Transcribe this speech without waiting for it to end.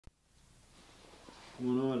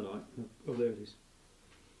one I like, oh there it is,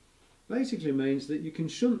 basically means that you can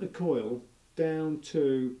shunt the coil down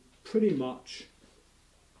to pretty much,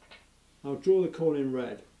 I'll draw the coil in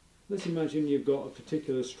red. Let's imagine you've got a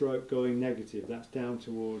particular stroke going negative, that's down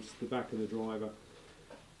towards the back of the driver.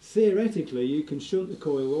 Theoretically, you can shunt the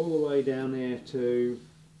coil all the way down here to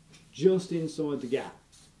just inside the gap.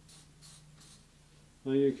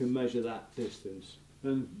 And you can measure that distance,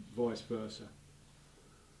 and vice versa.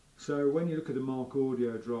 So when you look at the Mark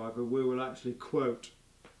Audio driver, we will actually quote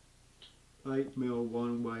 8mm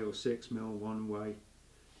one way or 6mm one way.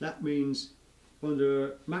 That means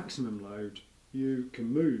under maximum load you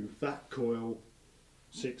can move that coil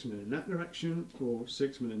 6mm in that direction or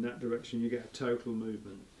 6mm in that direction, you get a total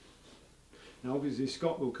movement. Now obviously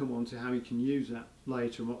Scott will come on to how you can use that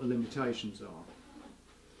later and what the limitations are.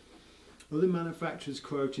 Other manufacturers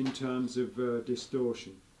quote in terms of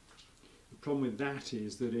distortion. The problem with that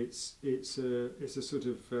is that it's a sort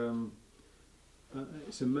of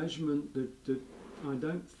it's a measurement that I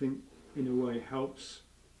don't think in a way helps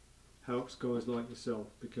guys like yourself,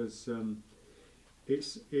 because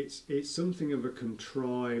it's something of a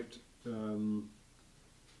contrived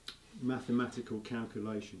mathematical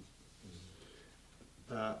calculation.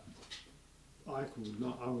 I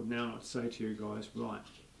would now not say to you guys, right,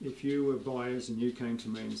 if you were buyers and you came to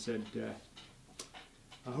me and said,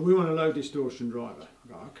 we want a low distortion driver, I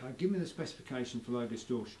go, okay, give me the specification for low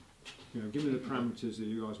distortion. You know, give me the parameters that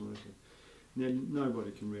you guys want to do. And then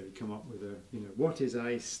nobody can really come up with a, you know, what is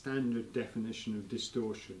a standard definition of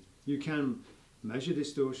distortion. You can measure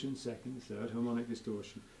distortion, second, third, harmonic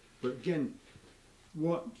distortion. But again,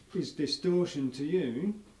 what is distortion to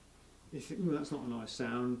you, you think, well, that's not a nice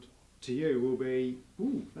sound, to you will be,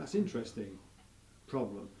 ooh, that's interesting.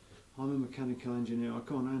 Problem. I'm a mechanical engineer, I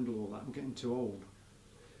can't handle all that, I'm getting too old.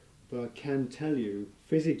 But I can tell you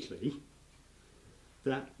physically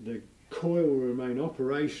that the coil will remain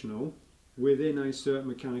operational within a certain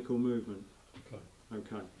mechanical movement.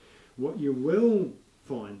 Okay. What you will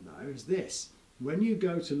find though is this. When you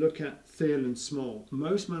go to look at Fenlon small,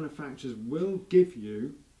 most manufacturers will give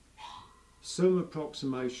you some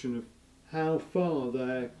approximation of how far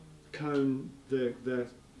their cone, their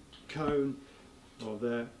cone or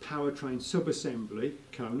their powertrain subassembly,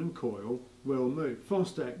 cone and coil, will move.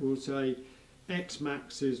 Fostec will say X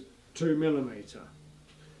max is 2mm.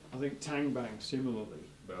 I think Tangbang similarly.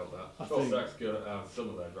 About that. Fostec's got some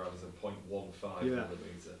of their drivers are 0.15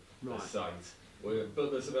 millimetre right. per sight.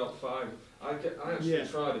 But there's about 5. I actually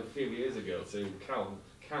tried a few years ago to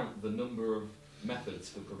count the number of methods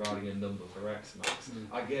for providing a number for X max.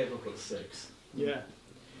 I gave up at 6. Yeah.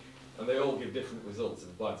 And they all give different results if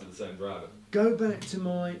applied to the same driver. Go back to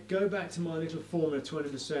my little formula,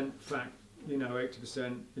 20% fact, you know,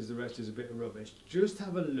 80% is the rest is a bit of rubbish. Just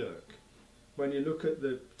have a look when you look at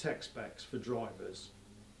the tech specs for drivers,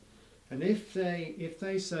 and if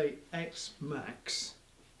they say X max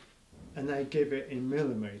and they give it in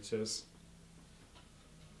millimetres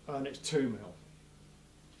and it's 2mm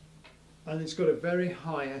and it's got a very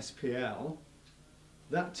high SPL,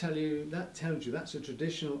 that tells you that's a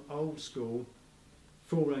traditional old school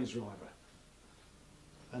full range driver.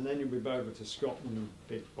 And then you'll be over to Scotland,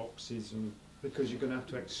 big boxes, and because you're going to have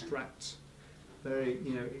to extract very,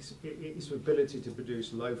 you know, its ability to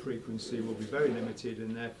produce low frequency will be very limited,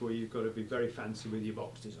 and therefore you've got to be very fancy with your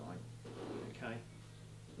box design. Okay.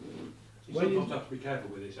 You sometimes have to be careful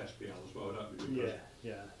with this SPL as well, don't you?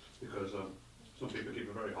 Yeah. Because some people keep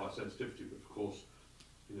a very high sensitivity, but of course,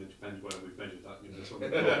 you know, it depends where we've measured that. You know, some of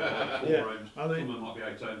them might be 4 ohms, some of them might be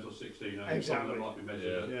 8 ohms or 16 ohms, exactly. some of them might be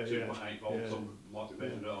measured at 2.8 volts, some might be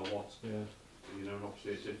measured at a watt. Yeah. You know, and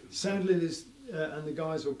obviously it's different. Sadly, there's, and the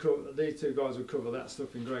guys will cover, these two guys will cover that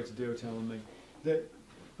stuff in greater detail than me. That,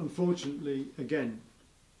 unfortunately, again,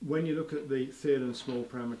 when you look at the Fenlon small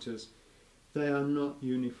parameters, they are not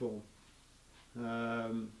uniform.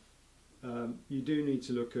 You do need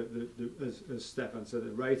to look at as Stefan said,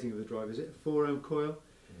 the rating of the drive. Is it a 4 ohm coil,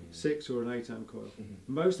 6 or an 8 ohm coil?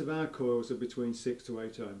 Most of our coils are between 6 to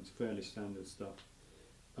 8 ohms, fairly standard stuff.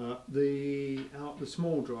 The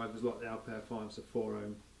small drivers like the Alpair 5s are 4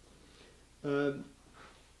 ohm.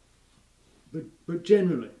 But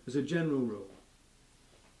generally, as a general rule,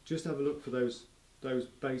 just have a look for those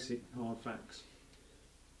basic hard facts.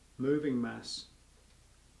 Moving mass,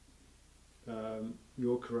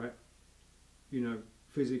 you're correct. You know,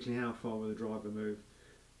 physically how far will the driver move.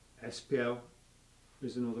 SPL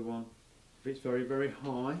is another one. If it's very, very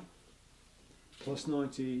high, plus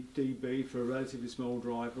 90 dB for a relatively small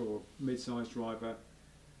driver or mid-sized driver,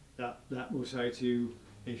 that will say to you,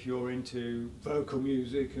 if you're into vocal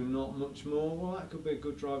music and not much more, well, that could be a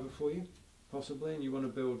good driver for you. possibly, and you want to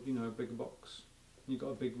build, you know, a bigger box. You've got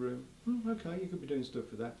a big room. Okay, you could be doing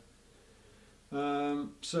stuff with that.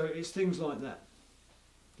 So it's things like that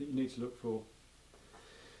that you need to look for.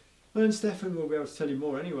 And Stefan will be able to tell you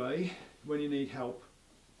more anyway when you need help,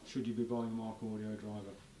 should you be buying a Mark Audio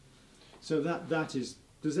driver. So that is,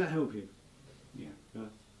 does that help you? Yeah.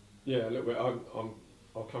 Yeah, a little bit.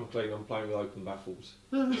 I'll come clean. I'm playing with open baffles,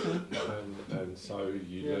 and so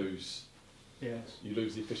you lose. Yes. You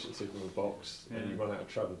lose the efficiency of the box, and you run out of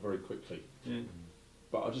travel very quickly. Yeah.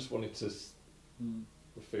 But I just wanted to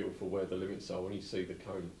feel for where the limits are. When you see the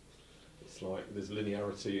cone, it's like there's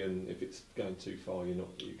linearity, and if it's going too far, you're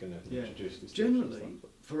going to introduce this. Generally,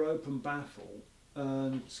 for open baffle,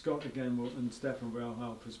 and Scott again and Stefan will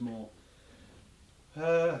help us more.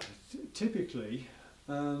 Typically,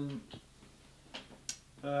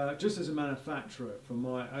 just as a manufacturer, for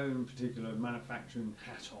my own particular manufacturing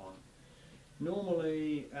hat on,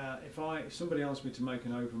 normally if somebody asked me to make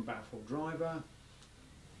an open baffle driver,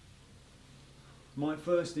 my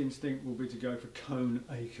first instinct will be to go for cone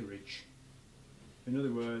acreage. In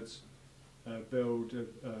other words, build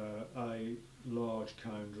a large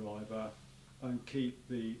cone driver and keep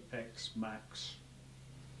the X max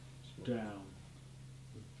down.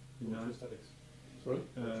 You know? Sorry?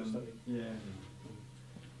 Yeah.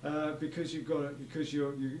 Because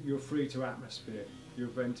you're free to atmosphere. You're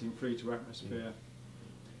venting free to atmosphere.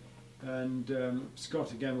 And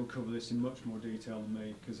Scott again will cover this in much more detail than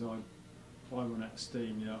me, because I run out of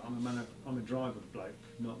steam. You know, I'm a driver bloke,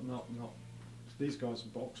 not. These guys are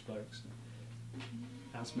box blokes.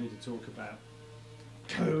 Ask me to talk about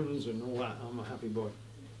cones and all that. I'm a happy boy.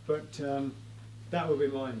 But that would be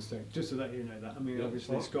my instinct, just to let you know that. I mean,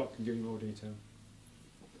 obviously Scott can give you more detail.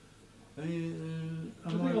 I think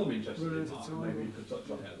I'm interested in that, maybe you could touch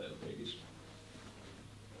on it a little bit.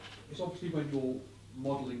 It's obviously when you're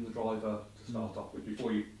modelling the driver to start off with,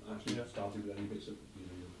 before you actually started with any bits of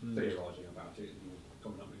theorising about it, and you're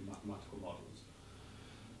coming up with mathematical models.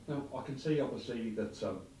 Now, I can see obviously that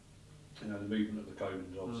the movement of the cone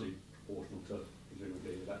is obviously proportional to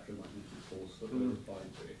presumably the electromagnetic force that we're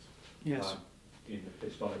applying to it. Yes. In the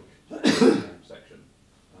historic section.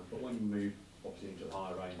 But when you move obviously into the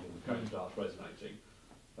higher range and the cone starts resonating,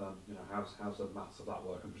 how's the maths of that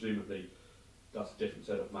work? And presumably that's a different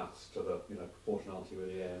set of maths to the proportionality with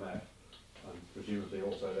the EMF. And presumably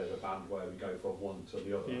also there's a band where we go from one to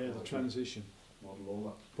the other. Yeah, the transition. Model all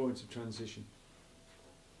that. Points of transition.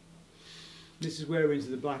 This is where we're into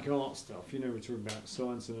the black art stuff. You know, we were talking about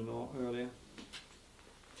science and an art earlier.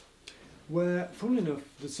 Where, funnily enough,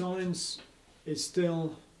 the science is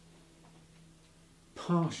still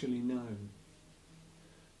partially known.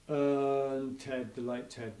 And the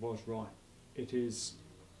late Ted was right. It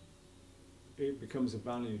becomes a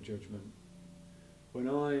value judgment. When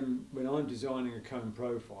I'm designing a cone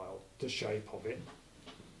profile, the shape of it,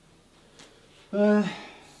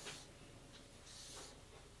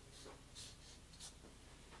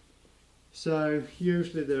 so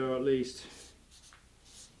usually there are at least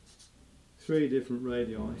 3 different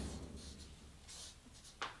radii.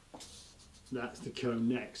 That's the cone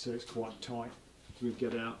neck, so it's quite tight. As we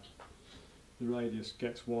get out, the radius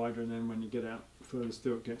gets wider, and then when you get out further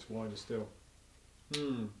still, it gets wider still.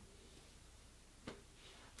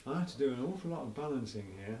 I have to do an awful lot of balancing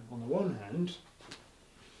here. On the one hand,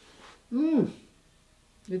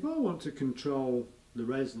 if I want to control the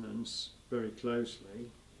resonance very closely,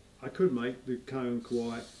 I could make the cone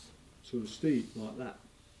quite sort of steep like that.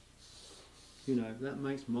 You know, that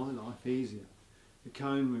makes my life easier. The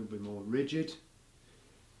cone will be more rigid.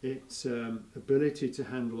 Its ability to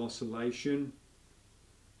handle oscillation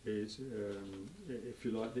is, if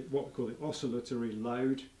you like, what we call the oscillatory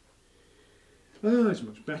load. It's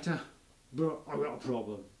much better, but I've got a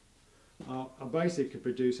problem. I basically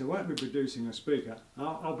I won't be producing a speaker,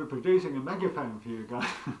 I'll be producing a megaphone for you guys.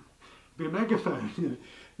 Be a megaphone.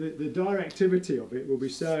 The directivity of it will be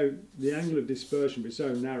so, the angle of dispersion will be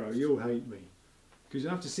so narrow, you'll hate me. Because you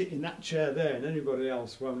have to sit in that chair there and anybody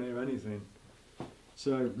else won't hear anything.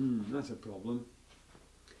 So, that's a problem.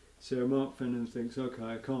 So Mark Fenlon thinks, okay,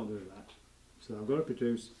 I can't do that. So I've got to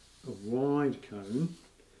produce a wide cone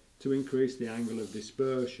to increase the angle of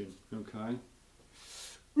dispersion, okay?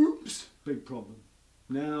 Oops, big problem.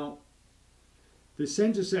 Now, the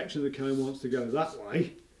centre section of the cone wants to go that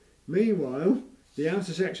way. Meanwhile, the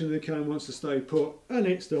outer section of the cone wants to stay put, and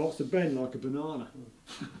it starts to bend like a banana.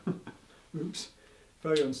 Oops,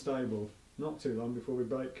 very unstable. Not too long before we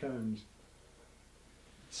break cones.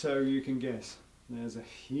 So you can guess, there's a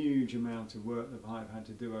huge amount of work that I've had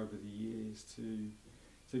to do over the years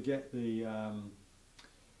to get the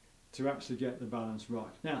to actually get the balance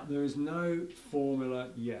right. Now, there is no formula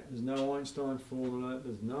yet. There's no Einstein formula.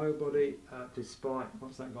 There's nobody, despite,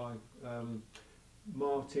 what's that guy,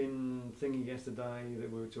 Martin thingy yesterday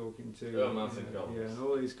that we were talking to. Oh, Martin Collins. Yeah, and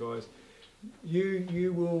all these guys.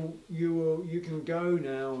 You can go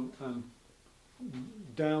now and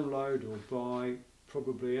download or buy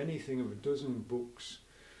probably anything of a dozen books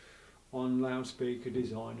on loudspeaker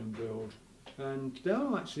design and build, and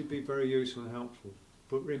they'll actually be very useful and helpful.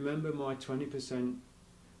 But remember my 20%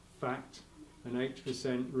 fact and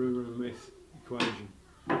 80% rumour and myth equation.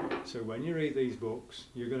 So when you read these books,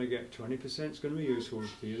 you're going to get 20% is going to be useful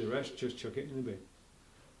to you, the rest just chuck it in the bin.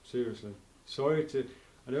 Seriously. Sorry to,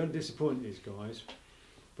 I don't want to disappoint these guys,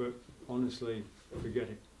 but honestly, forget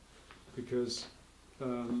it. Because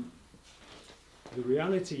the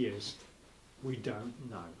reality is, we don't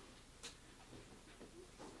know.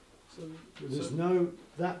 So there's no,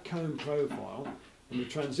 that cone profile, and the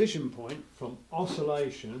transition point from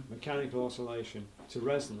oscillation, mechanical oscillation, to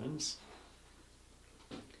resonance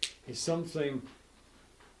is something,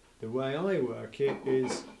 the way I work it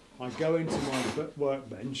is, I go into my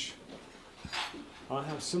workbench, I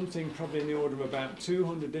have something probably in the order of about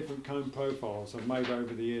 200 different cone profiles I've made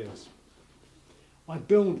over the years. I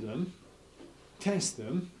build them, test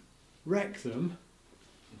them, wreck them,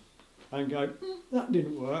 and go, that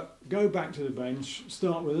didn't work, go back to the bench,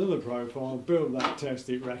 start with another profile, build that, test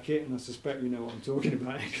it, wreck it, and I suspect you know what I'm talking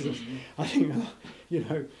about, because I think, you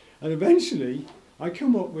know, and eventually I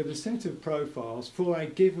come up with a set of profiles for a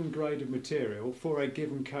given grade of material, for a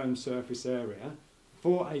given cone surface area,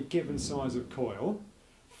 for a given size of coil,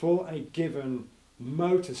 for a given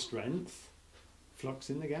motor strength, flux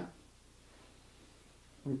in the gap,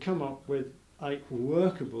 and come up with a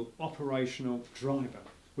workable operational driver,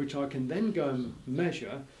 which I can then go and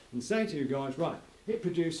measure and say to you guys, right, it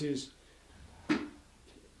produces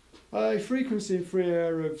a frequency in free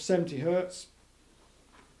air of 70 Hertz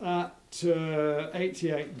at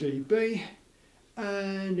 88 dB,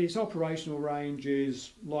 and its operational range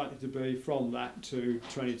is likely to be from that to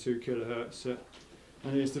 22 kilohertz.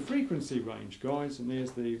 And here's the frequency range, guys, and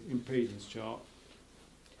here's the impedance chart.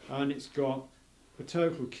 And it's got a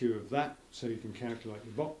total Q of that, so you can calculate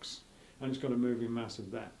the box, and it's got a moving mass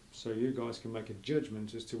of that. So you guys can make a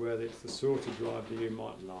judgment as to whether it's the sort of driver you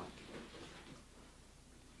might like.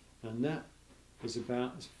 And that is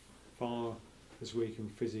about as far as we can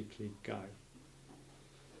physically go.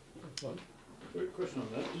 Quick question on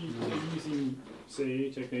that. Are you using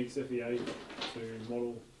CE techniques, FEA, to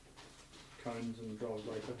model cones and driver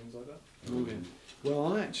breaker, things like that? Oh, yeah.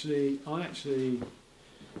 Well, I actually,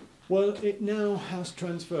 well, it now has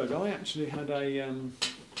transferred. I actually had an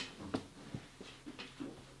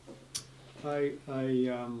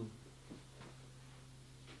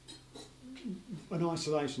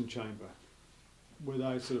isolation chamber with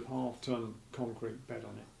a sort of half-ton concrete bed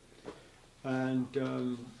on it,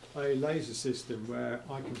 and a laser system where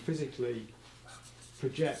I can physically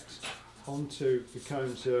project onto the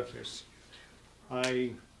cone surface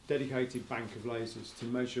a dedicated bank of lasers to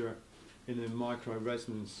measure in a micro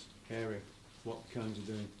resonance area what the cones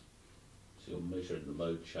are doing. So you're measuring the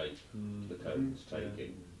mode shape the cone's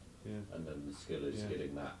taking, and then the skill is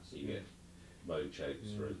getting that, so you get mode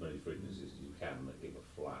shapes for as many frequencies as you can that give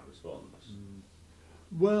a flat response.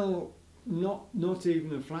 Well, not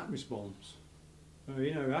even a flat response.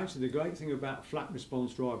 You know, actually the great thing about a flat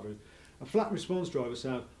response driver is a flat response driver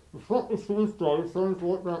sounds, a flat response driver sounds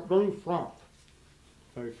like that, very flat.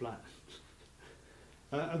 Very flat.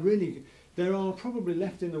 Really, there are probably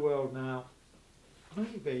left in the world now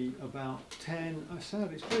maybe about 10,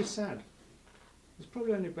 sad, it's very sad, there's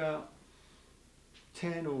probably only about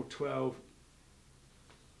 10 or 12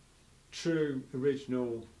 true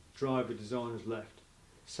original driver designers left.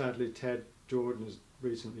 Sadly, Ted Jordan has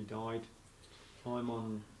recently died. I'm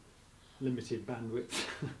on limited bandwidth.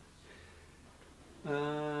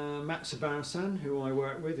 Matt Sabarasan, who I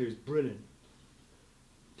work with, who's brilliant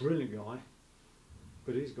guy,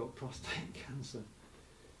 but he's got prostate cancer.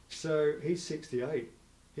 So he's 68.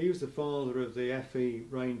 He was the father of the FE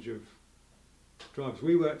range of drivers.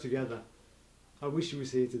 We worked together. I wish he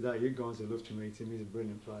was here today. You guys would love to meet him. He's a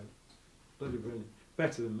brilliant player. Bloody brilliant.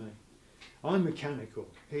 Better than me. I'm mechanical.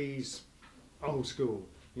 He's old school,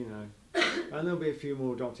 you know. And there'll be a few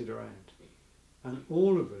more dotted around. And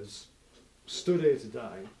all of us stood here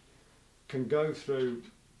today can go through,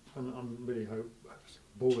 and I really hope,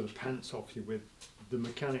 bore the pants off you with the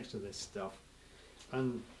mechanics of this stuff,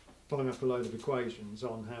 and bung up a load of equations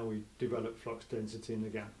on how we develop flux density in the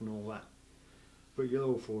gap and all that. But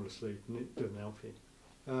you'll all fall asleep and it doesn't help you.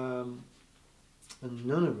 And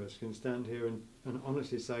none of us can stand here and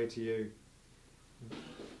honestly say to you,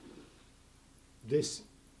 this,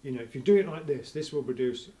 you know, if you do it like this will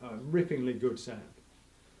produce a rippingly good sound.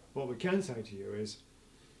 What we can say to you is,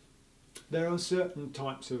 there are certain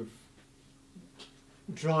types of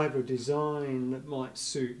driver design that might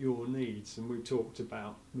suit your needs, and we talked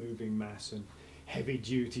about moving mass and heavy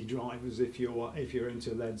duty drivers if you're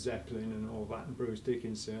into Led Zeppelin and all that, and Bruce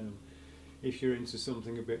Dickinson, and if you're into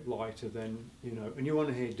something a bit lighter, then, you know, and you want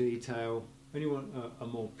to hear detail, and you want a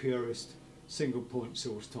more purist single point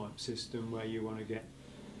source type system where you want to get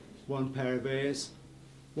one pair of ears,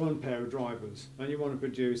 one pair of drivers, and you want to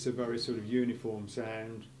produce a very sort of uniform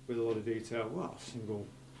sound with a lot of detail. Well, single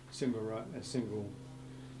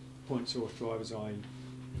point source drivers, i.e.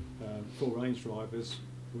 full range drivers,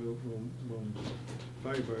 will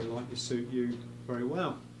very, very likely suit you very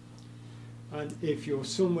well. And if you're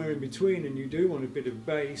somewhere in between and you do want a bit of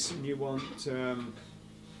bass and you want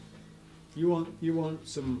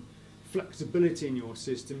some flexibility in your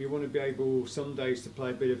system, you want to be able some days to play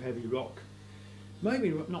a bit of heavy rock,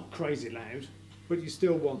 maybe not crazy loud, but you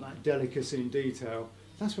still want that delicacy and detail.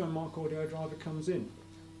 That's where Mark Audio Driver comes in,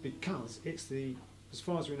 because it's the, as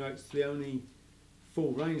far as we know, it's the only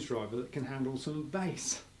full range driver that can handle some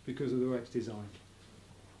bass because of the way it's designed,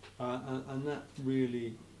 and that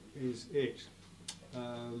really is it.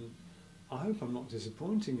 I hope I'm not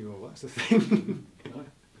disappointing you all. That's the thing.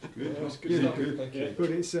 Good. That's good. Yeah, Good. Thank you. but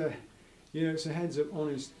it's a, you know, it's a heads up,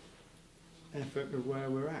 honest effort of where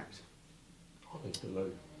we're at. I need the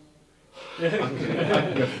loo.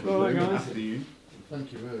 All right, guys.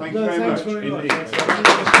 Thank you very much. Thanks very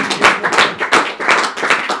much.